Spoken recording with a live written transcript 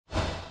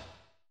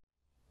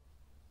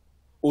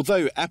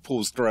Although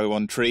apples grow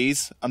on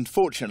trees,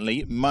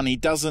 unfortunately, money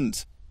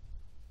doesn't.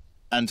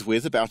 And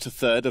with about a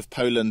third of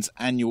Poland's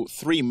annual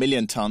 3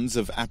 million tons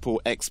of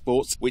apple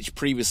exports, which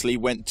previously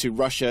went to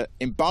Russia,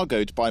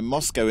 embargoed by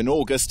Moscow in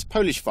August,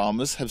 Polish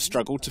farmers have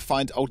struggled to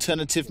find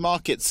alternative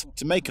markets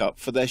to make up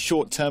for their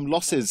short-term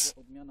losses.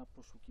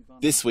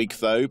 This week,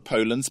 though,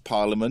 Poland's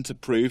parliament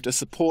approved a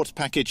support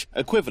package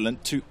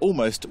equivalent to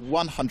almost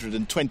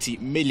 120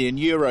 million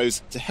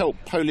euros to help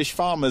Polish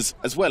farmers,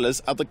 as well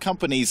as other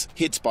companies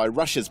hit by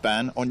Russia's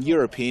ban on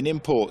European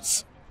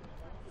imports.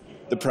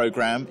 The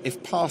programme,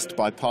 if passed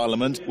by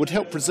Parliament, would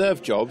help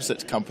preserve jobs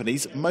at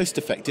companies most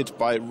affected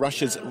by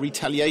Russia's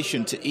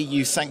retaliation to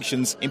EU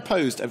sanctions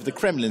imposed over the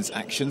Kremlin's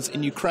actions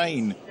in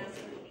Ukraine.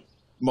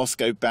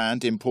 Moscow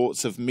banned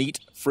imports of meat,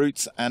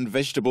 fruits and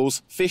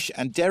vegetables, fish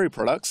and dairy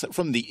products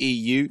from the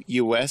EU,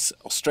 US,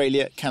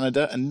 Australia,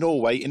 Canada and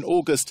Norway in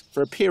August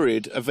for a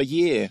period of a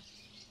year.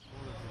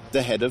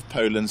 The head of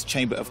Poland's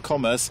Chamber of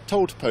Commerce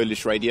told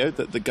Polish radio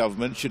that the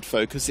government should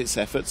focus its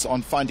efforts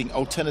on finding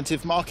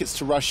alternative markets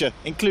to Russia,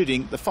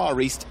 including the Far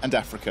East and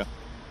Africa.